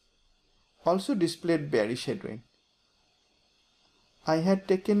 CAA also displayed bearish headwind. I had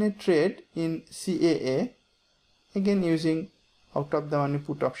taken a trade in CAA, again using out of the money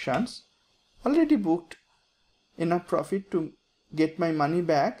put options, already booked enough profit to get my money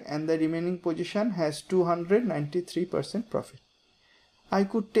back, and the remaining position has 293% profit. I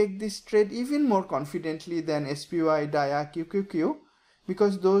could take this trade even more confidently than SPY, DIA, QQQ,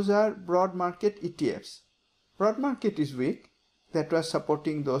 because those are broad market ETFs. Broad market is weak, that was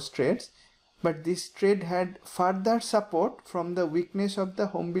supporting those trades, but this trade had further support from the weakness of the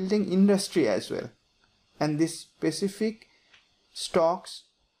home building industry as well, and this specific stocks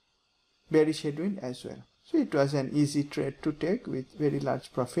bearish headwind as well. So it was an easy trade to take with very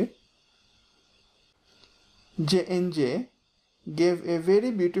large profit. JNJ gave a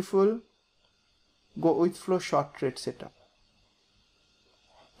very beautiful go with flow short trade setup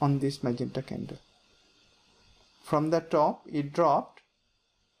on this magenta candle. From the top it dropped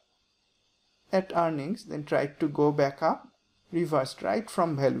at earnings, then tried to go back up, reversed right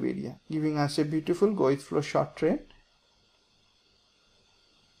from value area, giving us a beautiful go with flow short trade.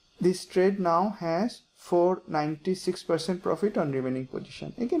 This trade now has 496% profit on remaining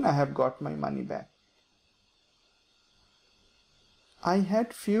position. Again, I have got my money back. I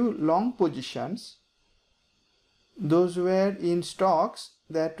had few long positions. Those were in stocks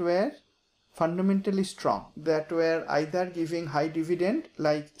that were fundamentally strong, that were either giving high dividend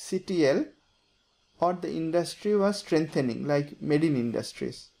like CTL, or the industry was strengthening like marine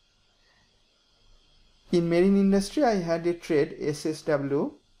industries. In marine industry, I had a trade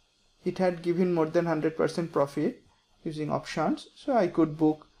SSW. It had given more than 100% profit using options, so I could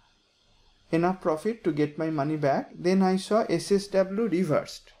book enough profit to get my money back. Then I saw SSW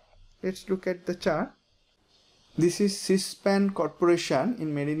reversed. Let's look at the chart. This is Sispan Corporation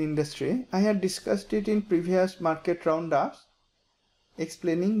in marine industry. I had discussed it in previous market roundups,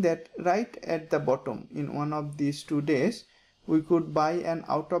 explaining that right at the bottom in one of these 2 days, we could buy an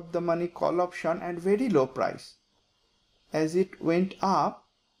out of the money call option at very low price. As it went up,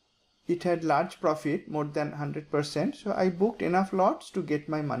 it had large profit, more than 100%, so I booked enough lots to get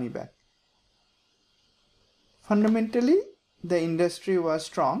my money back. Fundamentally, the industry was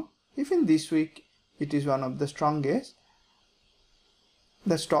strong. Even this week, it is one of the strongest.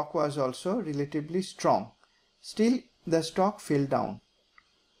 The stock was also relatively strong. Still, the stock fell down.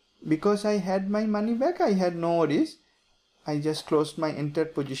 Because I had my money back, I had no worries. I just closed my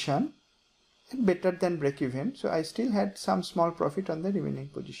entered position at better than break even. So I still had some small profit on the remaining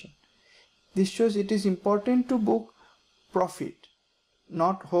position. This shows it is important to book profit,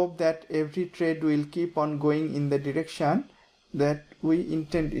 not hope that every trade will keep on going in the direction that we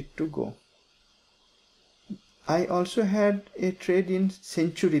intend it to go. I also had a trade in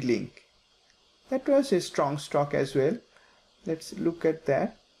CenturyLink. That was a strong stock as well. Let's look at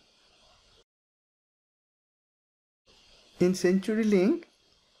that. In CenturyLink,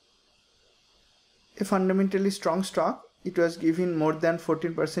 a fundamentally strong stock, it was giving more than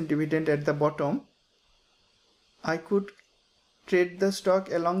 14% dividend at the bottom. I could trade the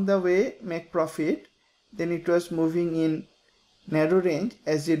stock along the way, make profit. Then it was moving in narrow range.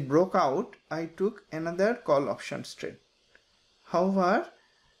 As it broke out, I took another call options trade. However,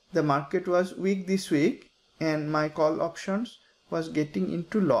 the market was weak this week and my call options was getting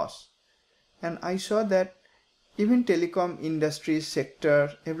into loss. And I saw that even telecom industry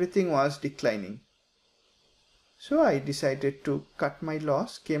sector, everything was declining. So I decided to cut my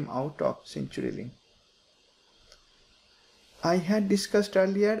loss, came out of CenturyLink. I had discussed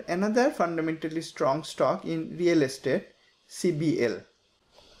earlier another fundamentally strong stock in real estate, CBL.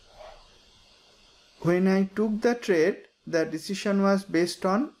 When I took the trade, the decision was based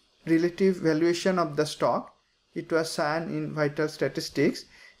on relative valuation of the stock. It was cyan in vital statistics,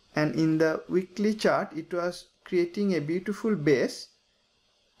 and in the weekly chart it was creating a beautiful base,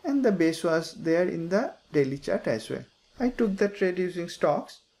 and the base was there in the daily chart as well. I took the trade using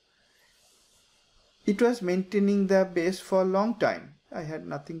stocks. it was maintaining the base for a long time. I had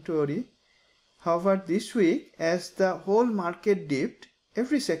nothing to worry. However, this week, as the whole market dipped,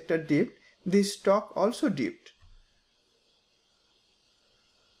 every sector dipped, this stock also dipped.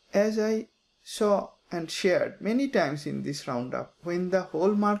 As I saw and shared many times in this roundup, when the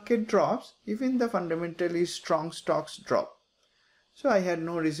whole market drops, even the fundamentally strong stocks drop. So I had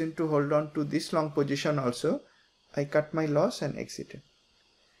no reason to hold on to this long position also. I cut my loss and exited.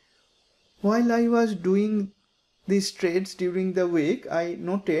 While I was doing these trades during the week, I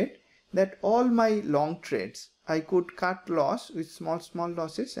noted that all my long trades, I could cut loss with small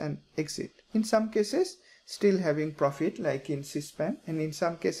losses and exit. In some cases, still having profit like in C-SPAN, and in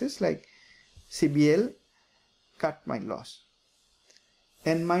some cases like CBL, cut my loss.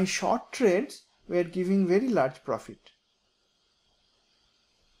 And my short trades were giving very large profit.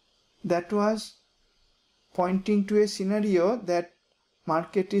 That was pointing to a scenario that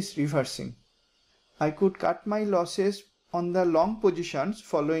market is reversing. I could cut my losses on the long positions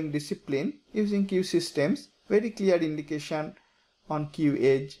following discipline using Q systems, very clear indication on Q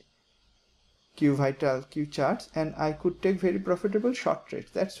edge, Q vital, Q charts, and I could take very profitable short trades.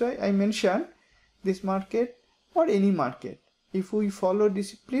 That's why I mentioned this market or any market. If we follow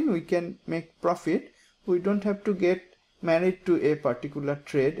discipline, we can make profit. We don't have to get married to a particular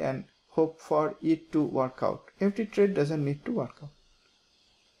trade and hope for it to work out. Every trade doesn't need to work out.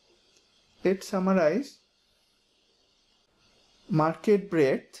 Let's summarize. Market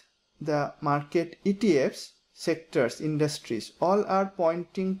breadth, the market ETFs, sectors, industries, all are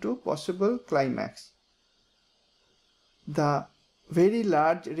pointing to possible climax. The very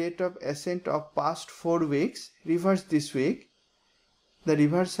large rate of ascent of past 4 weeks reversed this week. The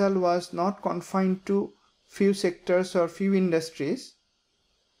reversal was not confined to few sectors or few industries.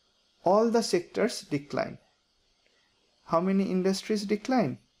 All the sectors declined. How many industries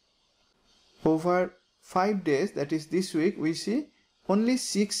declined? Over 5 days, that is this week, we see only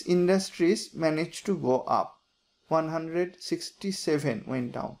 6 industries managed to go up. 167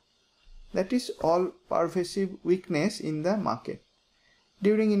 went down. That is all pervasive weakness in the market.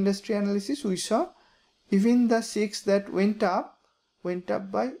 During industry analysis, we saw even the 6 that went up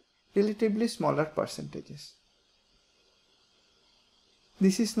by relatively smaller percentages.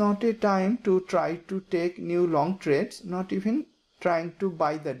 This is not a time to try to take new long trades, not even trying to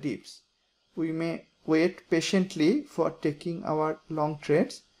buy the dips. We may wait patiently for taking our long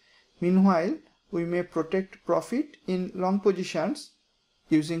trades. Meanwhile, we may protect profit in long positions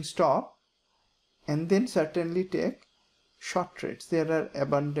using stop and then certainly take short trades. There are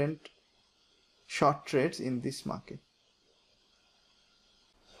abundant short trades in this market.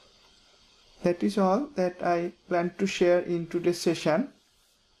 That is all that I plan to share in today's session.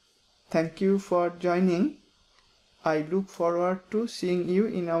 Thank you for joining. I look forward to seeing you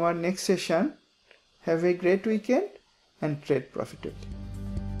in our next session. Have a great weekend and trade profitably.